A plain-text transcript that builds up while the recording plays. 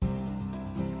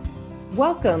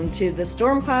Welcome to the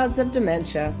Storm Clouds of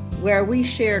Dementia, where we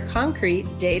share concrete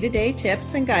day-to-day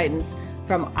tips and guidance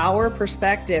from our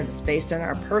perspectives based on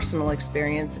our personal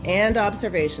experience and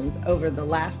observations over the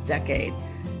last decade.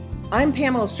 I'm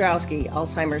Pam Ostrowski,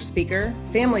 Alzheimer's speaker,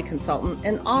 family consultant,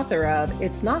 and author of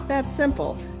It's Not That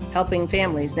Simple, Helping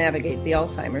Families Navigate the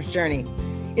Alzheimer's Journey.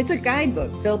 It's a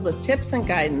guidebook filled with tips and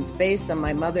guidance based on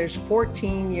my mother's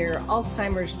 14-year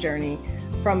Alzheimer's journey,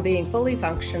 from being fully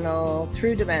functional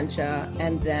through dementia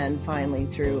and then finally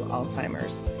through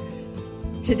Alzheimer's.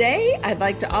 Today, I'd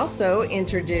like to also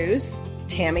introduce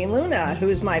Tammy Luna,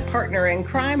 who's my partner in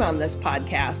crime on this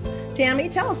podcast. Tammy,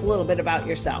 tell us a little bit about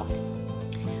yourself.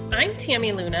 I'm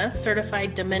Tammy Luna,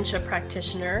 certified dementia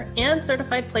practitioner and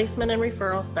certified placement and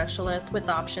referral specialist with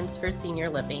Options for Senior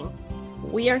Living.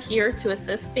 We are here to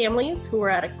assist families who are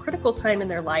at a critical time in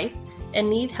their life and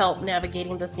need help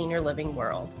navigating the senior living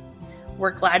world.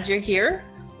 We're glad you're here.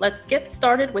 Let's get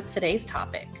started with today's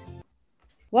topic.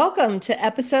 Welcome to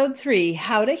episode 3,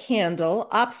 How to Handle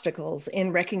Obstacles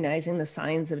in Recognizing the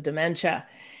Signs of Dementia.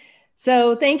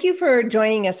 So thank you for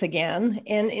joining us again.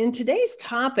 And in today's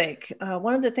topic,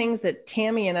 one of the things that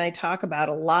Tammy and I talk about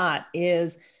a lot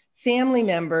is family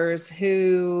members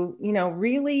who,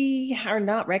 really are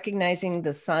not recognizing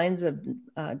the signs of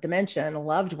dementia in a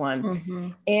loved one. Mm-hmm.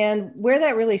 And where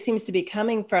that really seems to be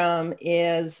coming from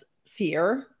is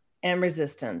fear and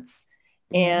resistance.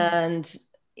 And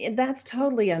that's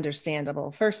totally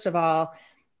understandable. First of all,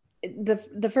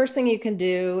 the first thing you can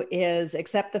do is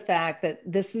accept the fact that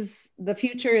the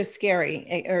future is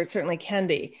scary, or it certainly can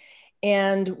be.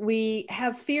 And we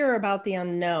have fear about the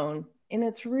unknown. And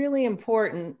it's really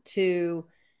important to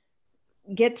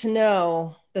get to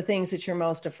know the things that you're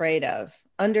most afraid of,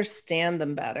 understand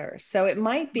them better. So it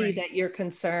might be that you're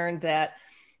concerned that,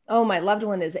 oh, my loved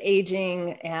one is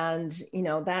aging and,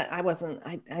 that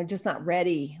I'm just not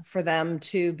ready for them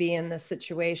to be in this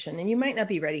situation. And you might not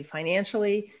be ready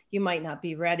financially, you might not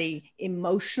be ready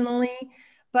emotionally,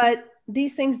 but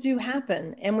these things do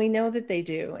happen and we know that they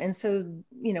do. And so,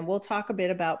 we'll talk a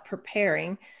bit about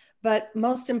preparing, but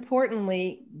most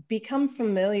importantly, become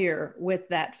familiar with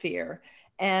that fear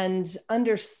and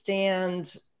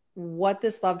understand what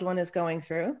this loved one is going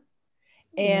through.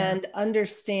 And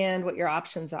understand what your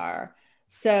options are.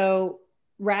 So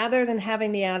rather than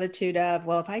having the attitude of,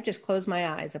 well, if I just close my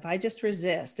eyes, if I just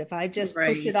resist, if I just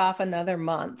push it off another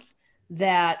month,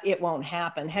 that it won't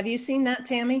happen. Have you seen that,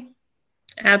 Tammy?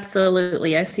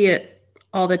 Absolutely. I see it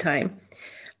all the time.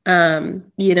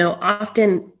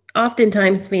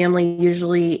 Oftentimes family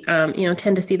usually,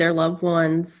 tend to see their loved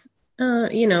ones,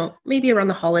 maybe around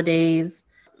the holidays,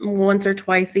 once or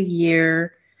twice a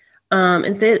year.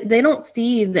 And so they don't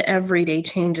see the everyday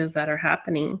changes that are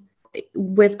happening.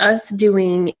 With us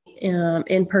doing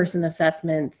in-person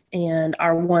assessments and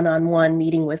our one-on-one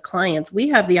meeting with clients, we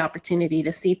have the opportunity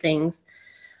to see things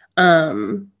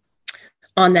on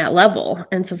that level.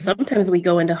 And so sometimes we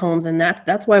go into homes, and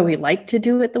that's why we like to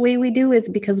do it the way we do, is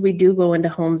because we do go into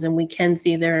homes and we can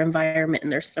see their environment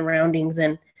and their surroundings.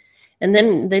 And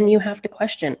then you have to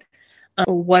question,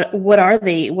 what are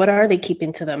they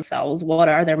keeping to themselves? What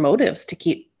are their motives to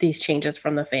keep these changes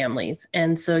from the families?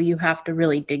 And so you have to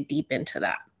really dig deep into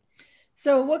that.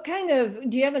 So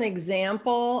do you have an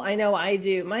example? I know I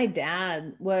do. My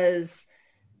dad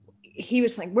he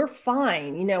was like, we're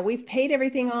fine. We've paid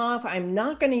everything off. I'm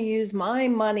not going to use my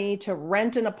money to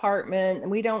rent an apartment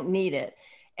and we don't need it.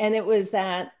 And it was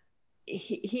that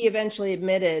he eventually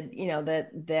admitted,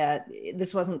 that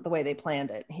this wasn't the way they planned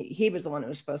it. He was the one who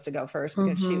was supposed to go first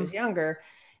because she was younger.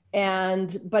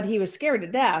 But he was scared to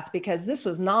death because this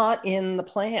was not in the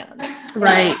plan.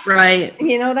 Right.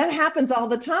 That happens all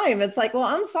the time. It's like, well,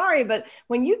 I'm sorry, but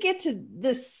when you get to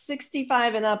this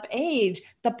 65 and up age,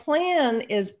 the plan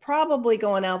is probably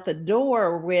going out the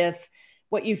door with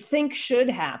what you think should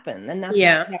happen. And that's why you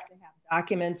have to have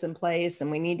documents in place,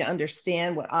 and we need to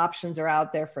understand what options are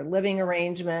out there for living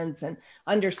arrangements and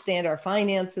understand our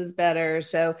finances better.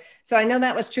 So I know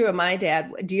that was true of my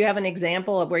dad. Do you have an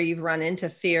example of where you've run into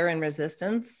fear and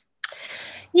resistance?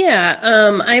 Yeah,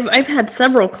 I've had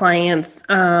several clients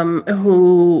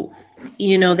who,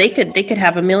 they could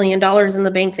have $1 million in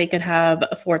the bank, they could have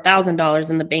 $4,000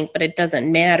 in the bank, but it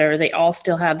doesn't matter. They all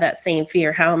still have that same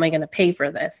fear. How am I going to pay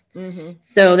for this? Mm-hmm.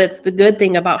 So that's the good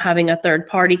thing about having a third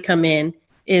party come in,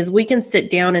 is we can sit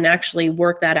down and actually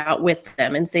work that out with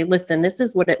them and say, listen, this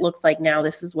is what it looks like now.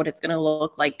 This is what it's going to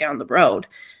look like down the road,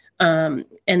 and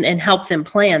help them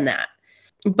plan that.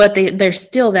 But there's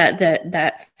still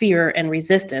that fear and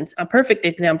resistance. A perfect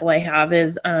example I have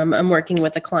is I'm working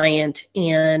with a client,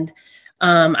 and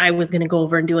I was going to go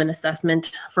over and do an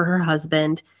assessment for her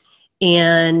husband.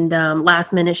 And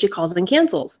last minute, she calls and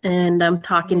cancels. And I'm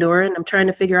talking to her and I'm trying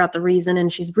to figure out the reason.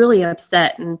 And she's really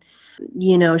upset. And,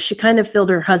 she kind of filled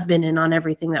her husband in on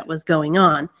everything that was going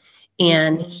on.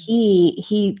 And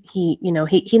he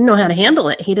didn't know how to handle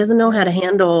it. He doesn't know how to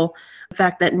handle the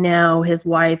fact that now his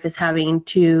wife is having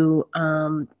to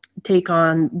take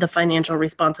on the financial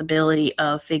responsibility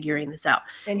of figuring this out.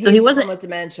 And he wasn't with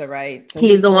dementia, right? So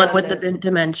he's the one with the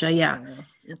dementia. Yeah.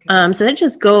 Okay. So it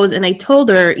just goes, and I told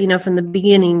her, from the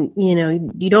beginning,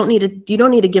 you don't need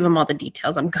to give him all the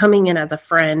details. I'm coming in as a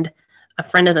friend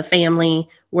of the family,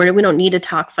 where we don't need to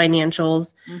talk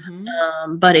financials,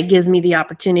 but it gives me the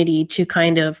opportunity to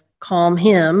kind of calm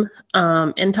him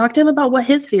and talk to him about what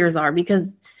his fears are.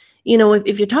 Because,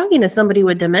 if you're talking to somebody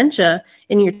with dementia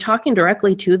and you're talking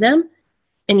directly to them,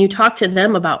 and you talk to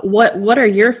them about what are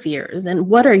your fears and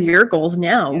what are your goals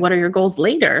now, what are your goals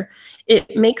later,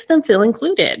 it makes them feel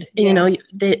included. Yes.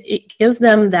 It gives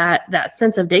them that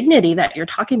sense of dignity that you're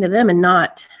talking to them and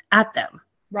not at them.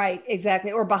 Right,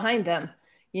 exactly. Or behind them,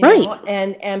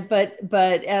 right.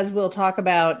 But as we'll talk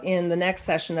about in the next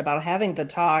session about having the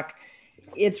talk,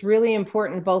 it's really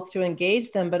important both to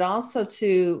engage them, but also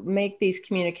to make these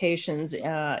communications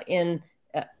for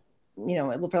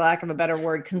lack of a better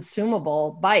word,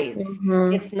 consumable bites.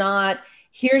 It's not,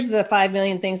 here's the 5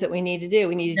 million things that we need to do.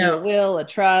 We need to do a will, a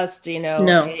trust,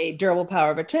 a durable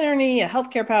power of attorney, a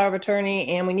healthcare power of attorney,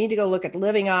 and we need to go look at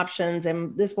living options.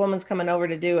 And this woman's coming over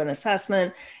to do an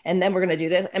assessment, and then we're going to do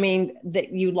this. I mean,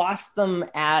 that you lost them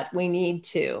at, we need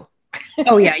to.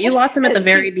 Oh yeah, you lost them at the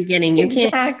very beginning. You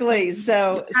exactly. Can't.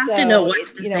 So you have to know what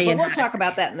to say. But we'll talk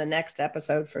about that in the next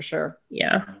episode for sure.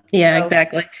 Yeah.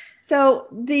 Exactly. So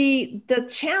the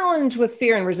challenge with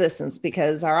fear and resistance,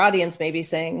 because our audience may be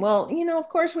saying, well, of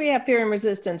course we have fear and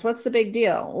resistance. What's the big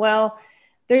deal? Well,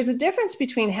 there's a difference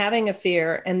between having a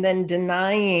fear and then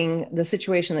denying the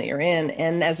situation that you're in,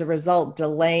 and as a result,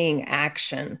 delaying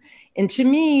action. And to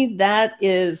me, that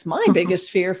is my biggest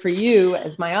fear for you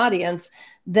as my audience,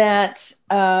 that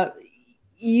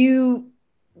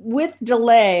with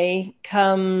delay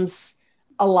comes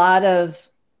a lot of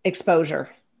exposure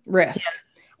risk.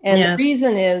 Yes. And the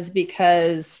reason is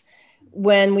because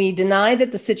when we deny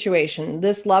that the situation,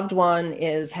 this loved one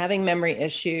is having memory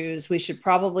issues, we should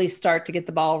probably start to get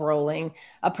the ball rolling.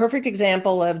 A perfect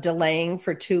example of delaying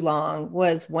for too long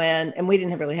was when, and we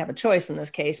didn't really have a choice in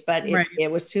this case, but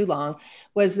it was too long,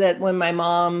 was that when my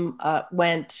mom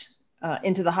went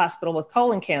into the hospital with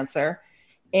colon cancer.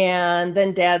 And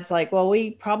then dad's like, well,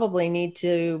 we probably need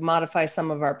to modify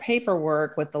some of our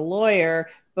paperwork with the lawyer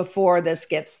before this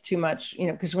gets too much,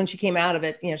 because when she came out of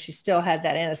it, she still had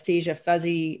that anesthesia,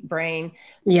 fuzzy brain.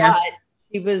 Yeah.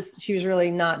 But she was really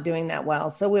not doing that well.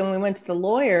 So when we went to the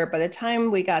lawyer, by the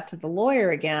time we got to the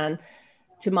lawyer again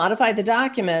to modify the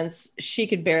documents, she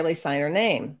could barely sign her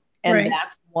name. And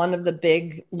that's one of the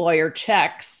big lawyer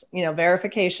checks,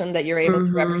 verification that you're able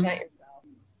to represent yourself,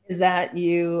 is that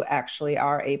you actually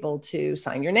are able to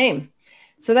sign your name.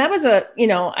 So that was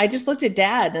I just looked at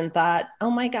dad and thought, oh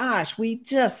my gosh, we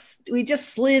just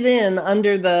slid in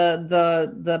under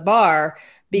the bar,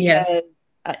 because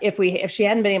if she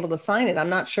hadn't been able to sign it, I'm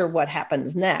not sure what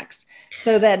happens next.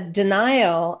 So that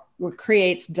denial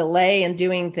creates delay in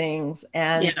doing things.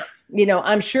 And,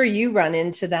 I'm sure you run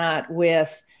into that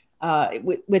with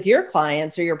your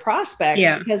clients or your prospects,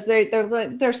 because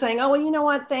they're saying, oh, well, you know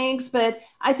what, thanks, but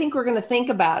I think we're going to think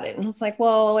about it. And it's like,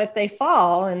 well, if they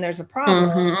fall and there's a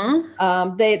problem,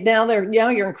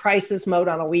 you're in crisis mode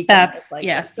on a weekend.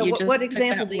 So what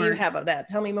example do you have of that?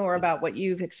 Tell me more about what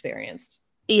you've experienced.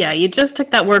 Yeah, you just took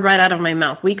that word right out of my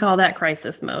mouth. We call that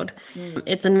crisis mode.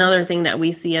 It's another thing that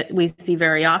we see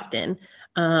very often.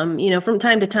 From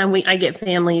time to time, I get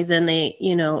families and they,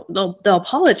 they'll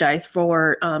apologize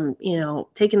for,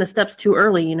 taking the steps too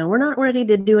early. We're not ready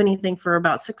to do anything for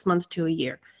about 6 months to a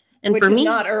year. And which for me,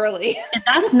 not early.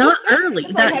 That's not early.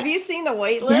 Have you seen the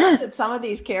wait list at some of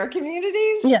these care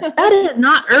communities? Yes, that is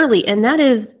not early. And that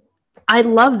is, I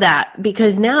love that,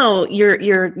 because now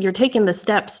you're taking the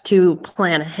steps to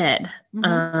plan ahead.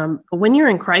 But when you're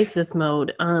in crisis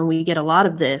mode, we get a lot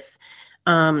of this.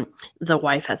 The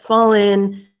wife has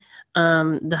fallen,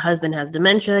 the husband has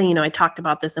dementia. I talked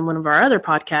about this in one of our other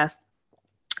podcasts.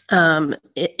 And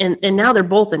now they're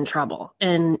both in trouble,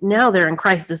 and now they're in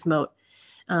crisis mode.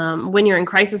 When you're in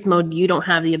crisis mode, you don't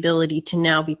have the ability to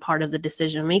now be part of the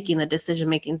decision making. The decision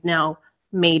making is now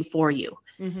made for you.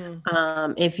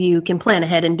 If you can plan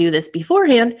ahead and do this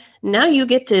beforehand, now you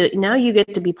get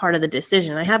to be part of the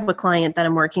decision. I have a client that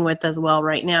I'm working with as well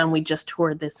right now, and we just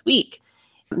toured this week.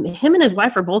 Him and his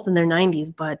wife are both in their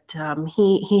 90s, but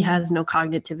he has no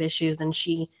cognitive issues, and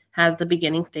she has the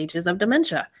beginning stages of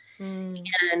dementia.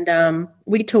 And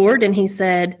we toured, and he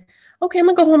said, okay, I'm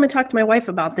gonna go home and talk to my wife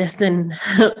about this. And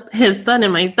his son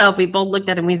and myself, we both looked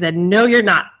at him. We said, no, you're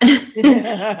not.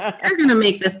 You're gonna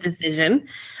make this decision,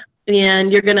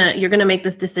 and you're gonna make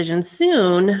this decision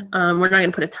soon. We're not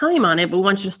gonna put a time on it, but we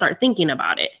want you to start thinking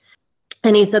about it.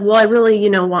 And he said, well, I really,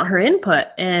 want her input.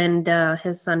 And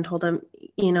his son told him,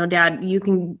 Dad, you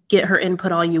can get her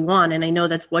input all you want. And I know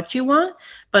that's what you want,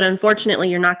 but unfortunately,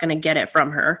 you're not going to get it from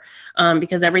her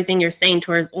because everything you're saying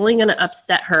to her is only going to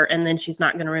upset her. And then she's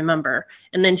not going to remember.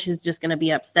 And then she's just going to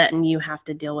be upset. And you have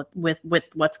to deal with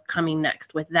what's coming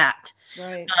next with that.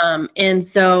 Right. And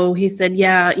so he said,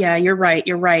 yeah, you're right.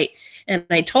 You're right. And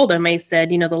I told him, I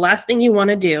said, the last thing you want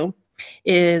to do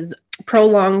is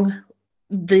prolong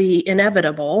the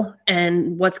inevitable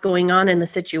and what's going on in the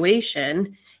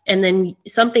situation, and then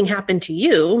something happened to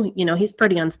you. He's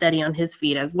pretty unsteady on his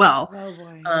feet as well. Oh,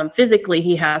 boy. Physically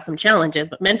he has some challenges,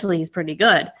 but mentally he's pretty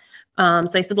good. So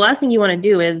I said, the last thing you want to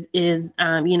do is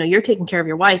you're taking care of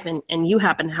your wife and you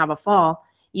happen to have a fall,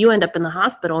 you end up in the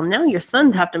hospital, and now your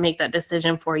sons have to make that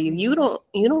decision for you. You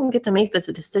don't get to make the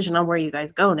decision on where you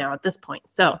guys go now at this point.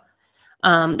 So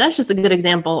that's just a good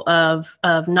example of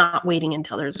not waiting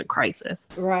until there's a crisis.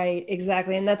 Right,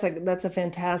 exactly. And that's a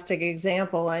fantastic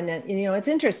example. And it's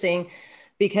interesting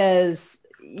because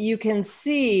you can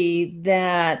see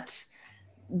that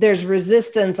there's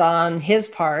resistance on his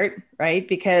part, right?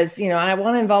 Because, I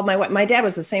want to involve my dad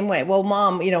was the same way. Well,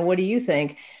 Mom, what do you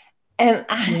think? And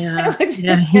I looked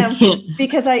at him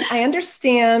because I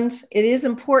understand it is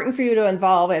important for you to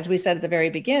involve, as we said at the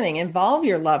very beginning, involve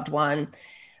your loved one.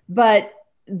 But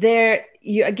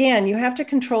you have to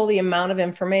control the amount of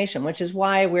information, which is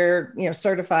why we're,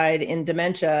 certified in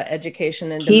dementia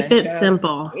education and keep dementia. It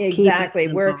simple. Exactly.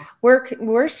 Keep it simple.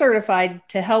 We're certified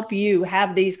to help you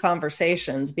have these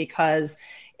conversations because,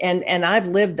 and I've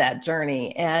lived that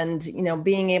journey, and,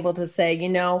 being able to say,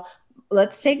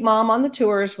 let's take Mom on the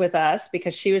tours with us,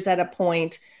 because she was at a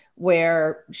point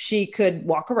where she could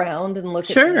walk around and look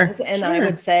at things. And I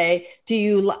would say,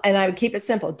 and I would keep it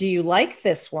simple. Do you like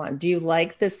this one? Do you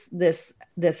like this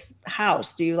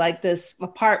house? Do you like this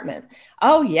apartment?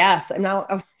 Oh, yes. And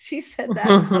now she said that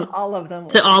on all of them.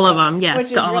 To all of them. Yes.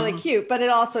 Which is really cute. But it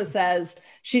also says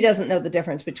she doesn't know the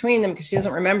difference between them because she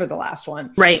doesn't remember the last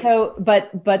one. Right. So,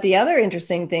 but the other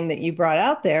interesting thing that you brought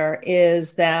out there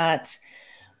is that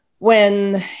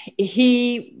when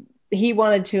he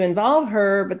wanted to involve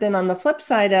her, but then on the flip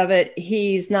side of it,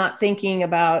 he's not thinking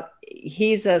about,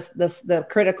 the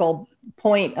critical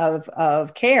point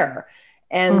of care.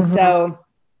 And so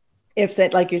if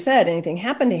that, like you said, anything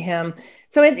happened to him.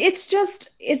 So it's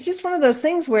just one of those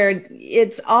things where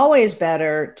it's always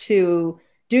better to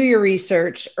do your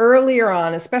research earlier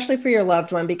on, especially for your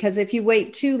loved one, because if you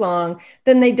wait too long,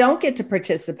 then they don't get to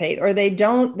participate, or they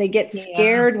get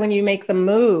scared when you make the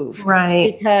move.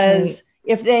 Right. Because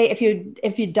if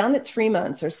you'd done it 3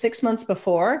 months or 6 months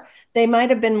before, they might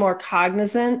have been more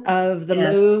cognizant of the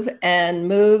move and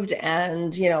moved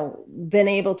and, been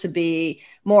able to be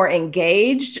more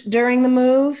engaged during the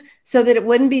move, so that it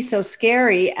wouldn't be so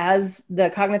scary as the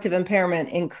cognitive impairment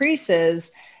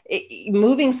increases.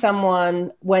 Moving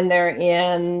someone when they're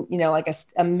in, like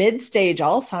a mid-stage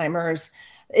Alzheimer's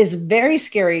is very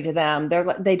scary to them.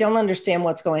 They don't understand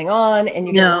what's going on, and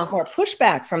you get a lot more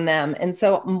pushback from them. And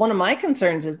so one of my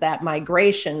concerns is that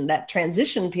migration, that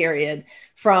transition period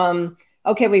from,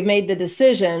 okay, we've made the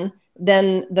decision,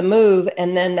 then the move,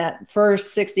 and then that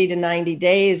first 60 to 90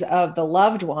 days of the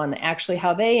loved one, actually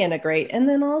how they integrate. And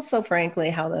then also, frankly,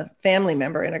 how the family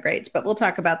member integrates. But we'll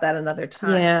talk about that another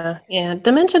time. Yeah.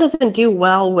 Dementia doesn't do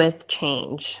well with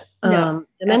change. No,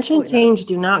 dementia and change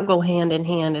do not go hand in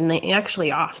hand, and they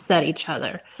actually offset each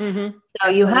other. So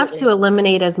you have to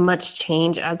eliminate as much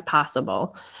change as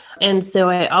possible. And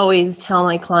so I always tell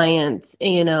my clients,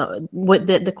 what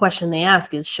the question they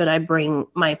ask is, should I bring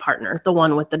my partner, the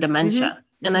one with the dementia?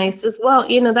 And I says, well,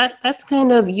 that's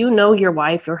kind of, your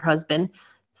wife, your husband,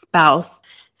 spouse.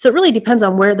 So it really depends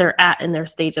on where they're at in their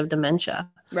stage of dementia.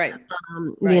 Right.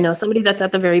 Somebody that's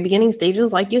at the very beginning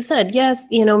stages, like you said, yes,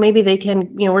 maybe they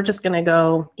can, we're just going to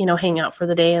go, hang out for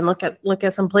the day and look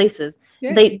at some places.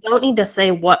 Yeah. They don't need to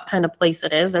say what kind of place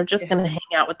it is. They're just going to hang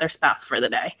out with their spouse for the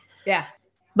day. Yeah.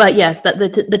 But yes,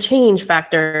 the change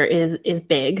factor is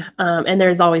big. And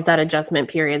there's always that adjustment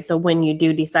period. So when you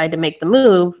do decide to make the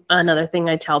move, another thing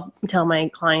I tell my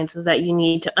clients is that you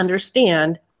need to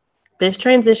understand this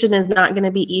transition is not going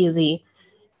to be easy.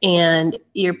 And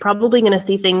you're probably going to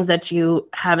see things that you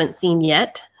haven't seen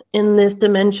yet in this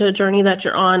dementia journey that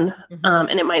you're on.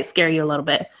 And it might scare you a little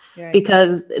bit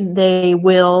because they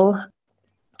will,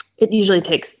 it usually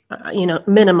takes,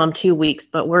 minimum 2 weeks,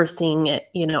 but we're seeing it,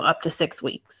 up to 6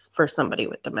 weeks for somebody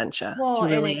with dementia. Well, to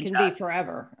really and it can adjust. be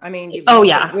forever. I mean, Oh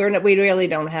yeah. we really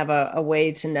don't have a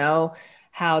way to know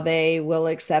how they will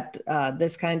accept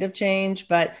this kind of change.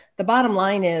 But the bottom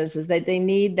line is that they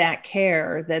need that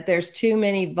care, that there's too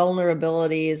many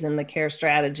vulnerabilities in the care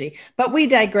strategy. But we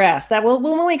digress. That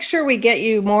we'll make sure we get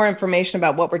you more information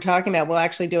about what we're talking about. We'll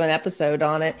actually do an episode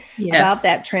on it about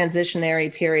that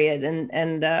transitionary period.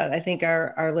 And I think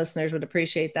our listeners would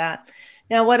appreciate that.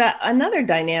 Now, another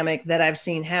dynamic that I've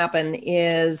seen happen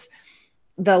is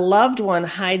the loved one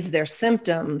hides their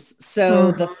symptoms.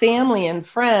 So the family and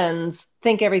friends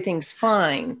think everything's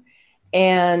fine.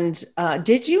 And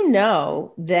did you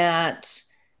know that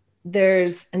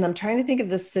and I'm trying to think of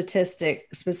the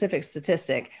specific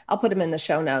statistic, I'll put them in the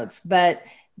show notes, but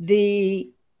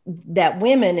that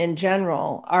women in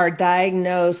general are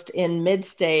diagnosed in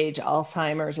mid-stage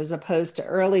Alzheimer's as opposed to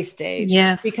early stage.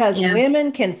 Yes. Because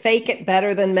women can fake it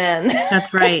better than men.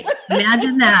 That's right.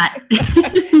 Imagine that.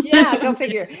 Yeah, go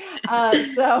figure.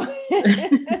 So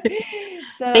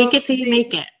fake it till you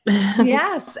make it.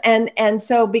 Yes. And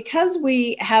so because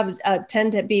we have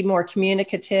tend to be more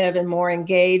communicative and more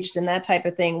engaged and that type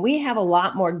of thing, we have a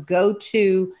lot more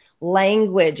go-to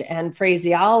language and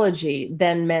phraseology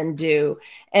than men do.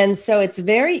 And so it's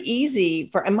very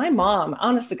easy and my mom,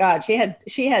 honest to God, she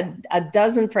had a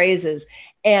dozen phrases.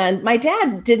 And my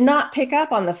dad did not pick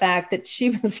up on the fact that she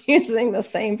was using the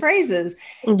same phrases.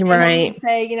 Right. And I would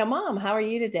say, Mom, how are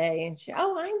you today? And she,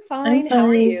 oh, I'm fine. How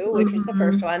are you? Which was the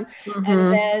first one.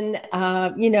 And then,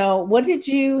 what did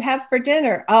you have for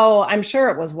dinner? Oh, I'm sure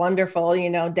it was wonderful.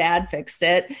 Dad fixed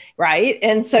it. Right.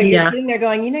 And so you're sitting there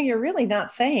going, you're really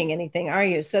not saying anything, are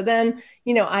you? So then,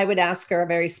 I would ask her a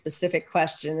very specific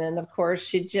question. And of course,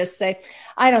 she'd just say,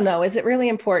 I don't know. Is it really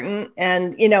important?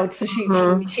 And, so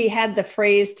she had the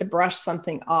phrase to brush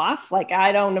something off. Like,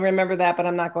 I don't remember that, but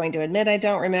I'm not going to admit I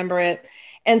don't remember it.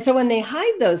 And so when they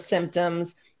hide those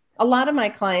symptoms, a lot of my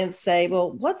clients say, well,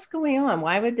 what's going on?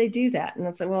 Why would they do that? And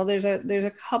it's like, well, there's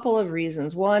a couple of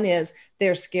reasons. One is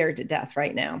they're scared to death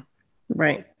right now.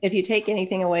 Right. If you take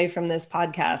anything away from this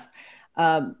podcast,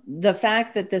 the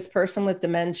fact that this person with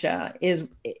dementia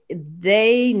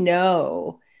they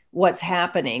know what's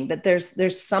happening, that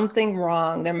there's something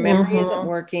wrong. Their memory isn't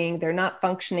working. They're not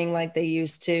functioning like they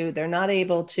used to. They're not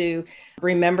able to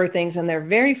remember things, and they're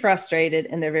very frustrated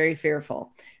and they're very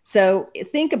fearful. So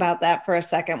think about that for a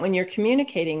second. When you're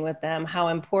communicating with them, how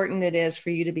important it is for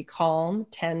you to be calm,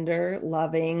 tender,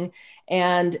 loving,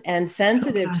 and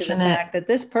sensitive to the fact that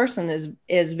this person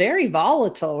is very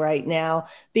volatile right now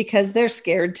because they're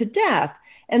scared to death.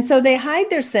 And so they hide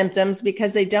their symptoms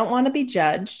because they don't want to be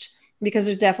judged, because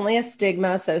there's definitely a stigma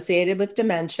associated with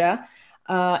dementia.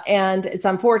 And it's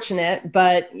unfortunate,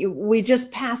 but we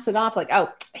just pass it off like, oh,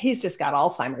 he's just got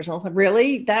Alzheimer's. And I was like,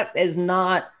 really? That is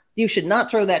not, you should not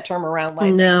throw that term around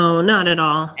like no, that. Not at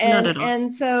all. Not at all.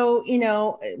 And so,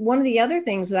 one of the other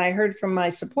things that I heard from my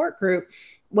support group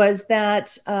was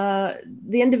that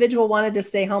the individual wanted to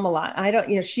stay home a lot.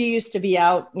 She used to be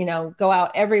out, go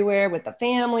out everywhere with the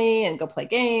family and go play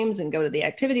games and go to the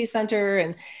activity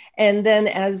center. And then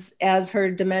as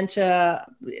her dementia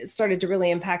started to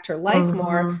really impact her life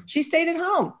more, she stayed at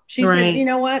home. She said, you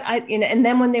know what? And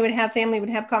then when they would have family would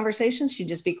have conversations, she'd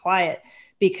just be quiet,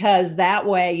 because that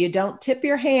way you don't tip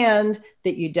your hand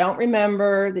that you don't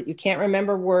remember, that you can't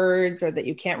remember words, or that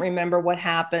you can't remember what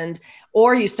happened,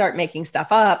 or you start making stuff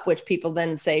up, which people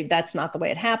then say that's not the way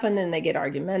it happened, and they get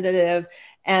argumentative.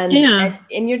 And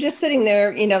you're just sitting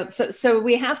there, so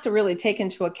we have to really take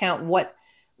into account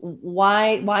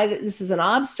why this is an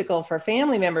obstacle for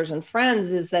family members and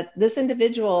friends, is that this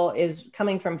individual is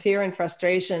coming from fear and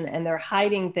frustration, and they're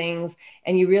hiding things,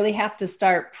 and you really have to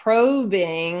start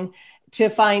probing to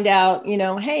find out,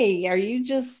 hey, are you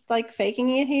just like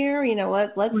faking it here?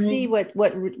 Let's see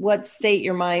what state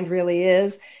your mind really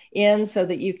is in, so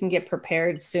that you can get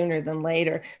prepared sooner than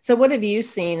later. So what have you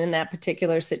seen in that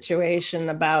particular situation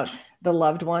about the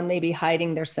loved one maybe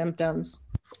hiding their symptoms?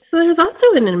 So there's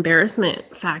also an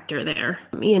embarrassment factor there.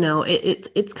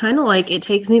 It's kind of like, it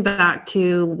takes me back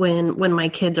to when my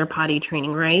kids are potty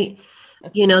training, right?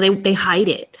 They hide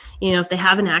it. If they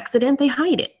have an accident, they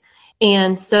hide it.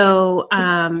 And so,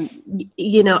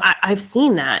 I've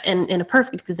seen that. And in a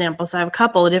perfect example, so I have a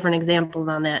couple of different examples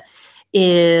on that,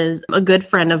 is a good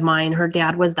friend of mine. Her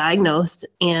dad was diagnosed,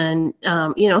 and,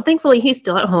 thankfully he's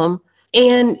still at home.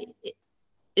 And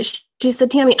she said,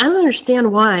 Tammy, I don't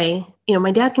understand why,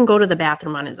 my dad can go to the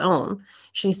bathroom on his own.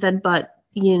 She said, but,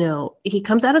 he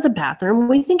comes out of the bathroom.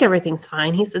 We think everything's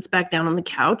fine. He sits back down on the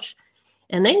couch,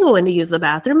 and they go in to use the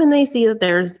bathroom and they see that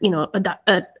there's,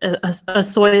 a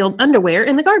soiled underwear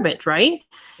in the garbage, right?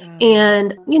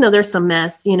 And, there's some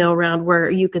mess, around where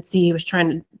you could see he was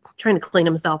trying to clean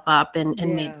himself up and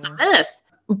made some mess.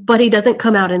 But he doesn't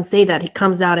come out and say that. He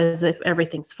comes out as if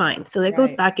everything's fine. So that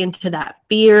goes back into that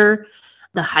fear,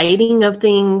 the hiding of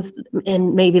things,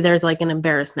 and maybe there's like an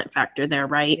embarrassment factor there,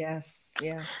 right? Yes.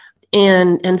 Yeah.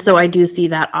 And so I do see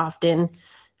that often.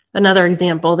 Another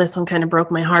example, this one kind of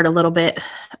broke my heart a little bit.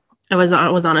 I was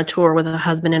on a tour with a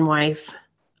husband and wife.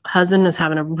 Husband was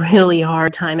having a really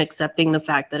hard time accepting the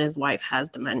fact that his wife has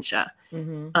dementia.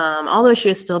 Mm-hmm. Although she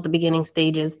was still at the beginning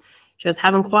stages, she was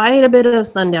having quite a bit of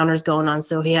sundowners going on.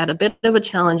 So he had a bit of a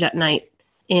challenge at night,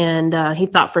 and he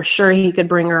thought for sure he could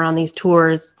bring her on these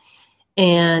tours.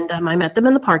 And I met them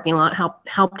in the parking lot,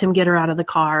 helped him get her out of the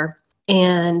car.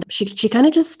 And she kind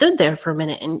of just stood there for a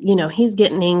minute, and, he's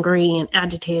getting angry and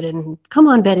agitated, and come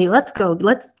on, Betty, let's go.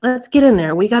 Let's get in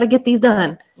there. We got to get these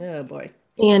done. Oh boy.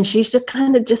 And she's just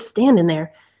kind of just standing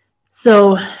there.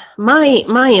 So my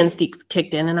instincts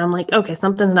kicked in, and I'm like, okay,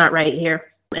 something's not right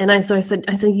here. And I said,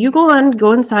 you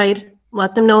go inside,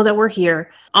 let them know that we're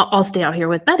here. I'll stay out here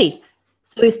with Betty.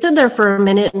 So we stood there for a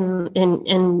minute,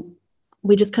 and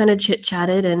we just kind of chit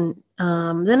chatted. And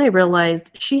then I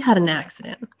realized she had an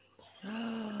accident.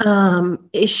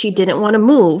 She didn't want to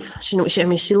move.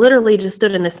 She literally just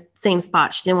stood in the same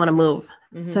spot. She didn't want to move.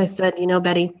 Mm-hmm. So I said,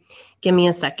 Betty, give me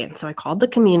a second. So I called the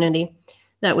community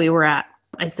that we were at.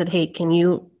 I said, hey, can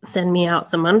you send me out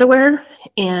some underwear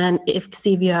and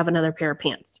see if you have another pair of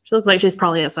pants? She looks like she's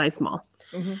probably a size small.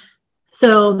 Mm-hmm.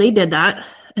 So they did that.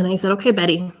 And I said, okay,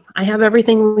 Betty, I have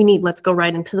everything we need. Let's go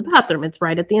right into the bathroom. It's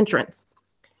right at the entrance.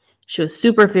 She was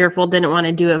super fearful, didn't want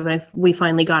to do it, but we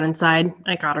finally got inside.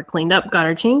 I got her cleaned up, got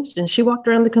her changed, and she walked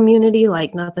around the community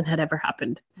like nothing had ever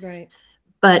happened. Right.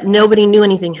 But nobody knew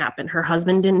anything happened. Her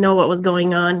husband didn't know what was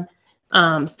going on.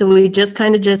 So we just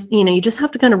kind of you just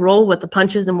have to kind of roll with the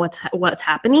punches and what's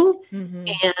happening, mm-hmm.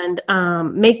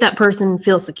 and make that person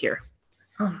feel secure.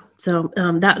 So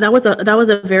that was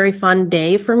a very fun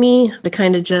day for me to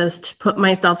kind of just put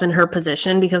myself in her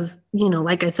position, because,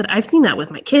 like I said, I've seen that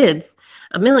with my kids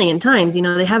a million times.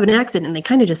 They have an accident and they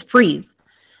kind of just freeze.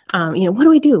 What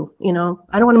do I do?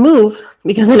 I don't want to move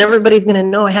because then everybody's going to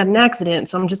know I had an accident.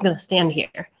 So I'm just going to stand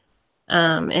here.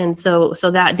 And so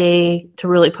that day, to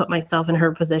really put myself in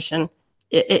her position,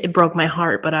 it broke my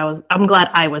heart, but I'm glad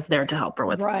I was there to help her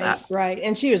with that. Right.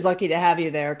 And she was lucky to have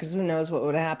you there, because who knows what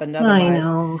would have happened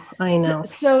otherwise. I know.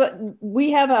 So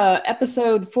we have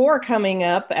episode 4 coming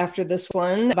up after this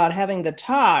one about having the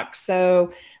talk.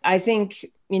 So I think,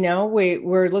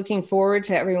 we're looking forward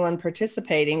to everyone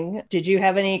participating. Did you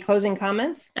have any closing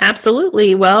comments?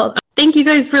 Absolutely. Well, thank you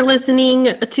guys for listening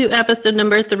to episode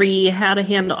number 3, How to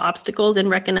Handle Obstacles and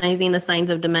Recognizing the Signs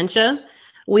of Dementia.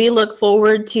 We look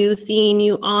forward to seeing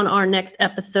you on our next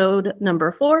episode,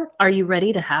 number 4. Are you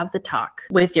ready to have the talk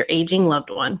with your aging loved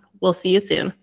one? We'll see you soon.